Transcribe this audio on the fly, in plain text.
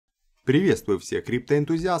Приветствую всех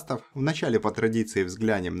криптоэнтузиастов. Вначале по традиции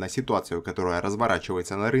взглянем на ситуацию, которая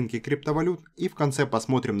разворачивается на рынке криптовалют, и в конце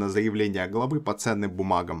посмотрим на заявление главы по ценным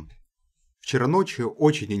бумагам. Вчера ночью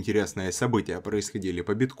очень интересные события происходили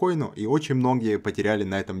по биткоину, и очень многие потеряли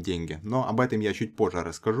на этом деньги, но об этом я чуть позже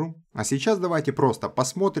расскажу. А сейчас давайте просто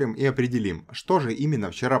посмотрим и определим, что же именно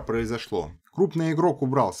вчера произошло. Крупный игрок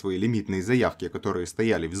убрал свои лимитные заявки, которые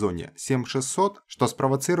стояли в зоне 7600, что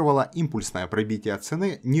спровоцировало импульсное пробитие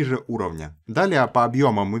цены ниже уровня. Далее по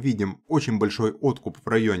объемам мы видим очень большой откуп в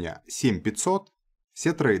районе 7500.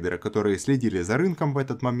 Все трейдеры, которые следили за рынком в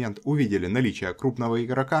этот момент, увидели наличие крупного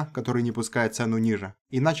игрока, который не пускает цену ниже,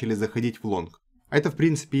 и начали заходить в лонг. Это в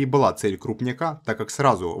принципе и была цель крупняка, так как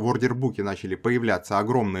сразу в ордербуке начали появляться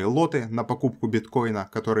огромные лоты на покупку биткоина,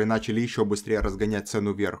 которые начали еще быстрее разгонять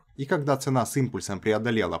цену вверх. И когда цена с импульсом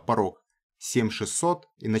преодолела порог 7600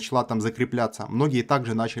 и начала там закрепляться, многие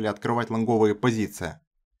также начали открывать лонговые позиции.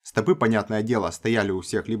 Стопы, понятное дело, стояли у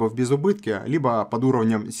всех либо в безубытке, либо под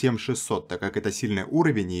уровнем 7600, так как это сильный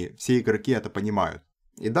уровень и все игроки это понимают.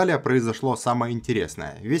 И далее произошло самое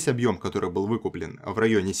интересное. Весь объем, который был выкуплен в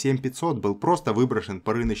районе 7500, был просто выброшен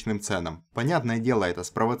по рыночным ценам. Понятное дело, это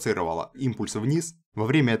спровоцировало импульс вниз. Во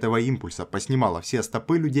время этого импульса поснимало все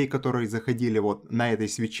стопы людей, которые заходили вот на этой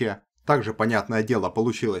свече. Также, понятное дело,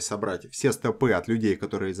 получилось собрать все стопы от людей,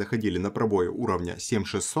 которые заходили на пробой уровня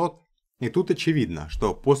 7600. И тут очевидно,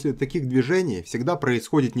 что после таких движений всегда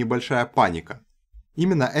происходит небольшая паника.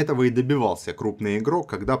 Именно этого и добивался крупный игрок,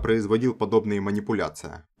 когда производил подобные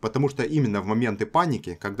манипуляции. Потому что именно в моменты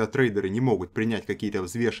паники, когда трейдеры не могут принять какие-то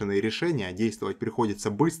взвешенные решения, действовать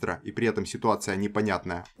приходится быстро и при этом ситуация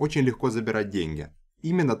непонятная, очень легко забирать деньги.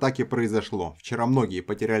 Именно так и произошло. Вчера многие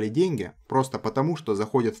потеряли деньги просто потому, что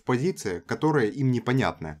заходят в позиции, которые им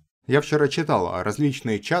непонятны. Я вчера читал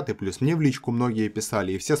различные чаты, плюс мне в личку многие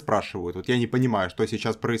писали, и все спрашивают, вот я не понимаю, что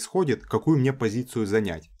сейчас происходит, какую мне позицию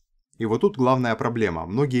занять. И вот тут главная проблема.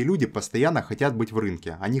 Многие люди постоянно хотят быть в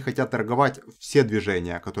рынке, они хотят торговать все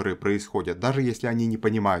движения, которые происходят, даже если они не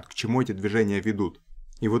понимают, к чему эти движения ведут.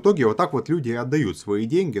 И в итоге вот так вот люди и отдают свои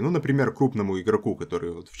деньги, ну, например, крупному игроку,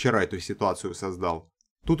 который вот вчера эту ситуацию создал.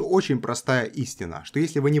 Тут очень простая истина, что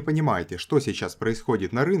если вы не понимаете, что сейчас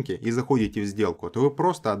происходит на рынке и заходите в сделку, то вы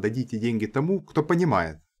просто отдадите деньги тому, кто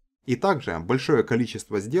понимает. И также большое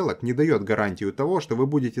количество сделок не дает гарантию того, что вы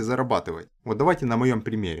будете зарабатывать. Вот давайте на моем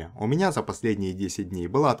примере. У меня за последние 10 дней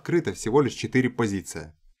было открыто всего лишь 4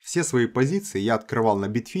 позиции. Все свои позиции я открывал на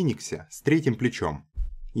Bitfinex с третьим плечом.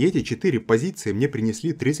 И эти 4 позиции мне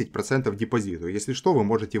принесли 30% депозиту. Если что, вы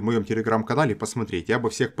можете в моем телеграм-канале посмотреть. Я обо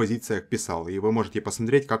всех позициях писал, и вы можете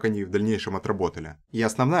посмотреть, как они в дальнейшем отработали. И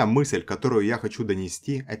основная мысль, которую я хочу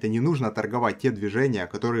донести, это не нужно торговать те движения,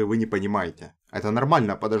 которые вы не понимаете. Это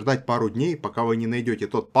нормально подождать пару дней, пока вы не найдете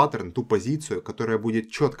тот паттерн, ту позицию, которая будет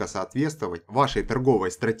четко соответствовать вашей торговой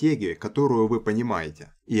стратегии, которую вы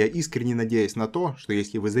понимаете. И я искренне надеюсь на то, что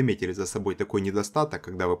если вы заметили за собой такой недостаток,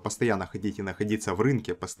 когда вы постоянно хотите находиться в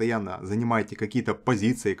рынке, постоянно занимаете какие-то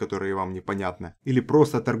позиции, которые вам непонятны, или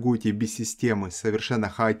просто торгуете без системы, совершенно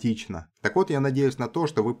хаотично. Так вот, я надеюсь на то,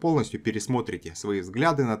 что вы полностью пересмотрите свои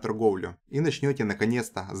взгляды на торговлю и начнете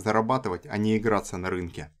наконец-то зарабатывать, а не играться на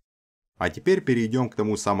рынке. А теперь перейдем к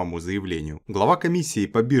тому самому заявлению. Глава комиссии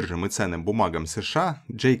по биржам и ценным бумагам США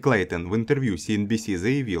Джей Клейтон в интервью CNBC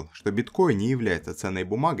заявил, что биткоин не является ценной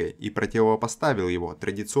бумагой и противопоставил его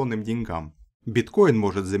традиционным деньгам. Биткоин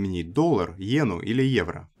может заменить доллар, иену или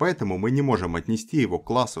евро, поэтому мы не можем отнести его к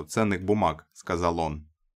классу ценных бумаг, сказал он.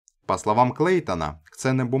 По словам Клейтона, к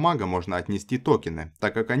ценным бумагам можно отнести токены,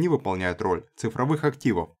 так как они выполняют роль цифровых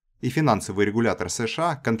активов. И финансовый регулятор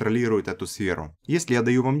США контролирует эту сферу. Если я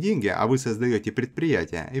даю вам деньги, а вы создаете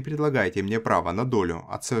предприятие и предлагаете мне право на долю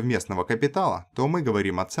от совместного капитала, то мы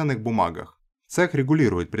говорим о ценных бумагах. ЦЕК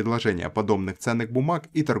регулирует предложение подобных ценных бумаг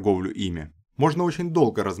и торговлю ими. Можно очень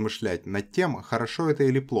долго размышлять над тем, хорошо это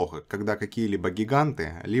или плохо, когда какие-либо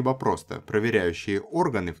гиганты, либо просто проверяющие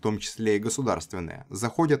органы, в том числе и государственные,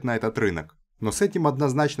 заходят на этот рынок. Но с этим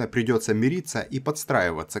однозначно придется мириться и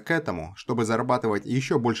подстраиваться к этому, чтобы зарабатывать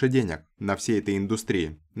еще больше денег на всей этой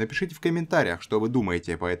индустрии. Напишите в комментариях, что вы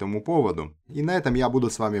думаете по этому поводу. И на этом я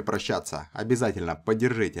буду с вами прощаться. Обязательно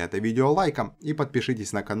поддержите это видео лайком и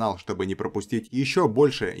подпишитесь на канал, чтобы не пропустить еще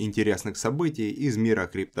больше интересных событий из мира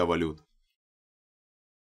криптовалют.